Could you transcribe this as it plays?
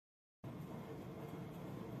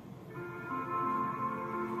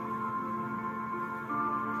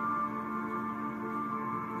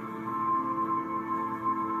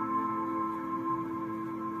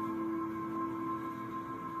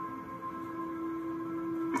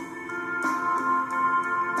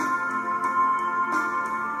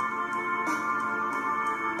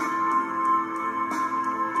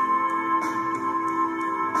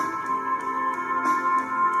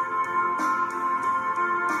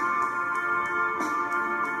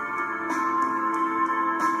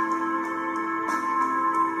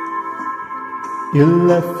You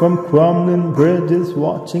left from crumbling bridges,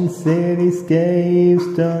 watching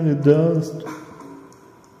cityscapes turn to dust,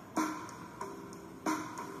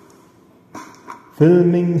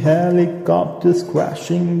 filming helicopters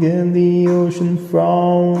crashing in the ocean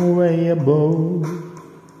from way above.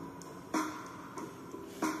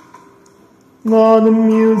 Got the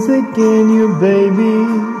music in you, baby.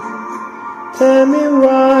 Tell me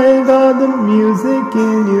why. Got the music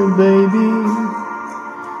in you, baby.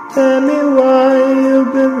 Tell me why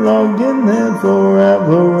you've been locked in there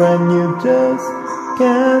forever and you just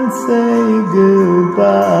can't say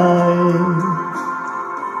goodbye.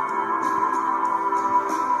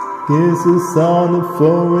 Kisses on the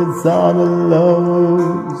foreheads, on the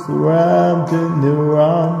lows, wrapped in your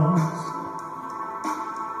arms.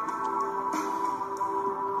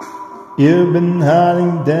 You've been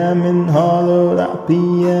hiding them in hollowed out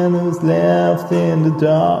pianos left in the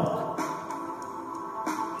dark.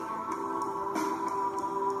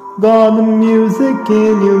 Got the music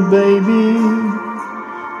in you, baby.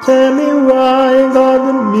 Tell me why. Got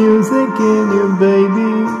the music in you,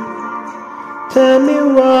 baby. Tell me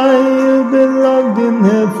why you've been locked in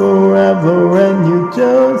here forever and you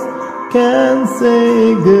just can't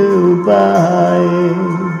say goodbye.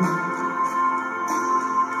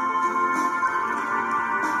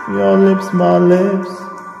 Your lips, my lips,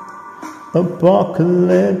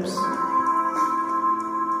 apocalypse.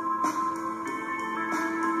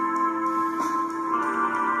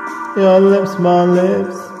 Your lips, my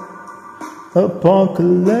lips,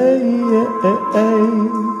 apocalypse.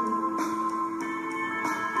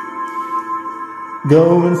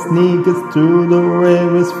 Go and sneak us through the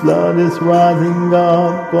rivers, flood is rising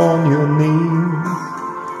up on your knees.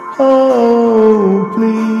 Oh,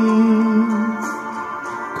 please,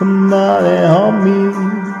 come out and help me.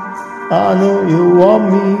 I know you want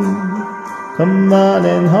me. Come out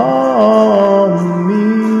and harm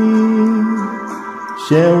me.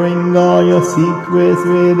 Sharing all your secrets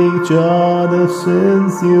with each other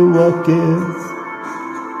since you were kids.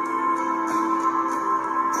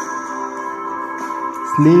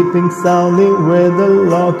 Sleeping soundly with the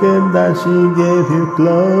locket that she gave you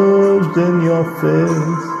closed in your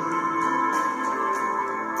fist.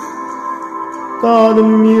 Got the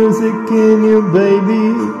music in you, baby.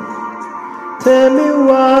 Tell me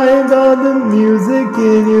why. Got the music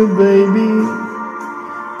in you, baby.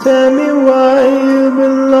 Tell me why you've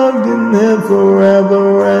been locked in here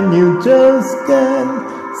forever and you just can't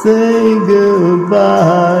say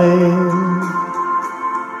goodbye.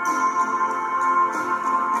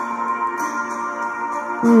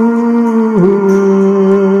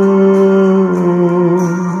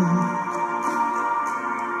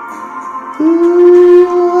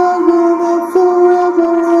 I'm gonna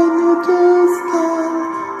forever and you just can't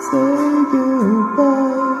say goodbye.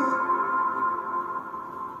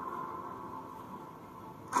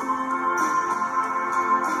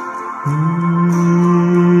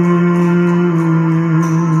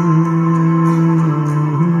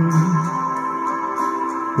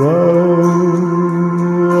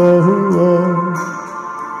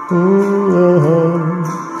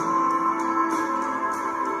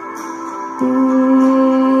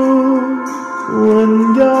 When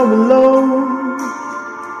you're alone,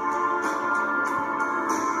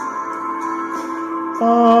 I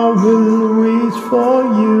will reach for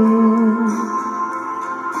you.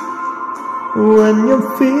 When you're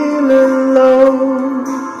feeling low,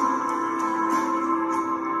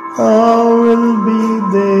 I will be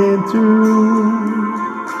there too.